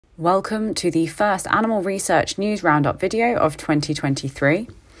Welcome to the first Animal Research News Roundup video of 2023.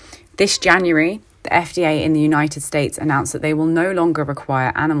 This January, the FDA in the United States announced that they will no longer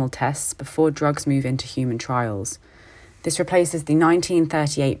require animal tests before drugs move into human trials. This replaces the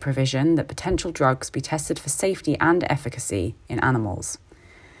 1938 provision that potential drugs be tested for safety and efficacy in animals.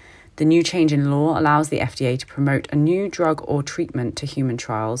 The new change in law allows the FDA to promote a new drug or treatment to human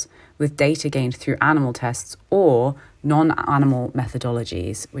trials with data gained through animal tests or non-animal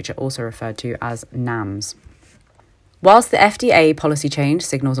methodologies, which are also referred to as NAMs. Whilst the FDA policy change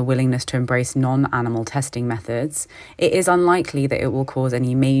signals a willingness to embrace non-animal testing methods, it is unlikely that it will cause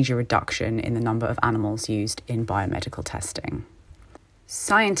any major reduction in the number of animals used in biomedical testing.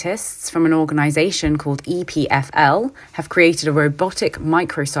 Scientists from an organisation called EPFL have created a robotic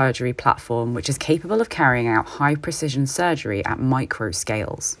microsurgery platform which is capable of carrying out high-precision surgery at micro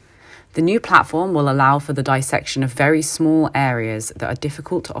scales. The new platform will allow for the dissection of very small areas that are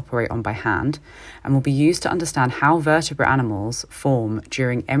difficult to operate on by hand and will be used to understand how vertebrate animals form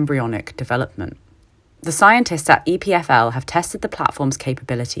during embryonic development. The scientists at EPFL have tested the platform's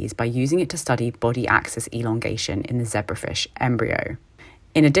capabilities by using it to study body axis elongation in the zebrafish embryo.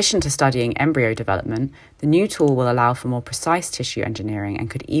 In addition to studying embryo development, the new tool will allow for more precise tissue engineering and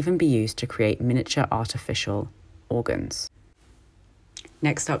could even be used to create miniature artificial organs.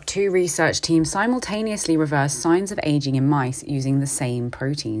 Next up, two research teams simultaneously reversed signs of aging in mice using the same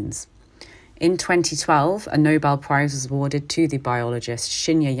proteins. In 2012, a Nobel Prize was awarded to the biologist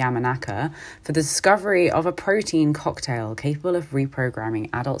Shinya Yamanaka for the discovery of a protein cocktail capable of reprogramming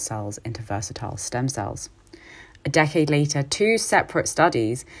adult cells into versatile stem cells. A decade later, two separate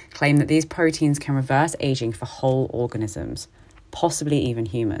studies claim that these proteins can reverse aging for whole organisms, possibly even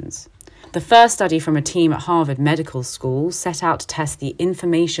humans. The first study from a team at Harvard Medical School set out to test the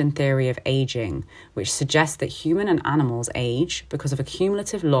information theory of aging, which suggests that human and animals age because of a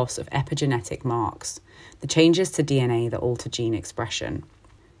cumulative loss of epigenetic marks, the changes to DNA that alter gene expression.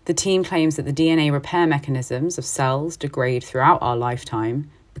 The team claims that the DNA repair mechanisms of cells degrade throughout our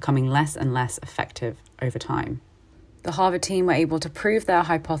lifetime, becoming less and less effective over time. The Harvard team were able to prove their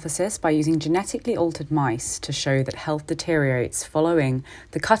hypothesis by using genetically altered mice to show that health deteriorates following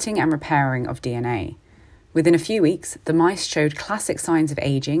the cutting and repairing of DNA. Within a few weeks, the mice showed classic signs of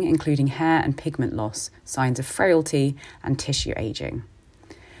aging, including hair and pigment loss, signs of frailty, and tissue aging.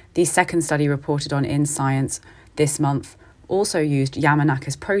 The second study reported on in Science this month also used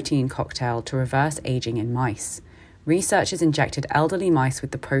Yamanaka's protein cocktail to reverse aging in mice. Researchers injected elderly mice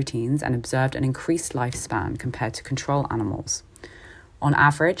with the proteins and observed an increased lifespan compared to control animals. On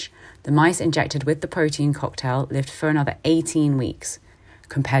average, the mice injected with the protein cocktail lived for another 18 weeks,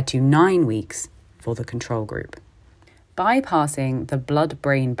 compared to 9 weeks for the control group. Bypassing the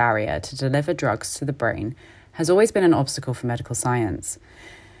blood-brain barrier to deliver drugs to the brain has always been an obstacle for medical science.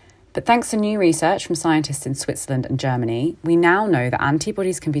 But thanks to new research from scientists in Switzerland and Germany, we now know that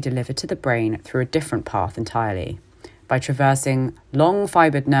antibodies can be delivered to the brain through a different path entirely, by traversing long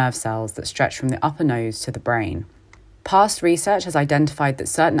fibred nerve cells that stretch from the upper nose to the brain. Past research has identified that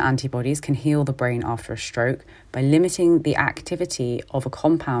certain antibodies can heal the brain after a stroke by limiting the activity of a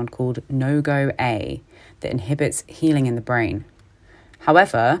compound called NogoA that inhibits healing in the brain.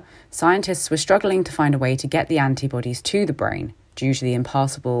 However, scientists were struggling to find a way to get the antibodies to the brain due to the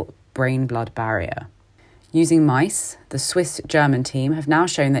impassable brain-blood barrier. Using mice, the Swiss-German team have now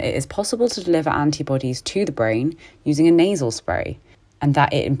shown that it is possible to deliver antibodies to the brain using a nasal spray, and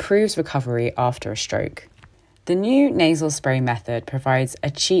that it improves recovery after a stroke. The new nasal spray method provides a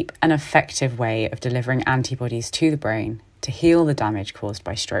cheap and effective way of delivering antibodies to the brain to heal the damage caused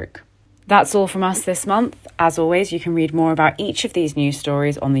by stroke. That's all from us this month. As always, you can read more about each of these news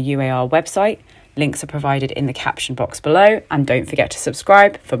stories on the UAR website. Links are provided in the caption box below, and don't forget to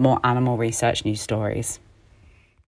subscribe for more animal research news stories.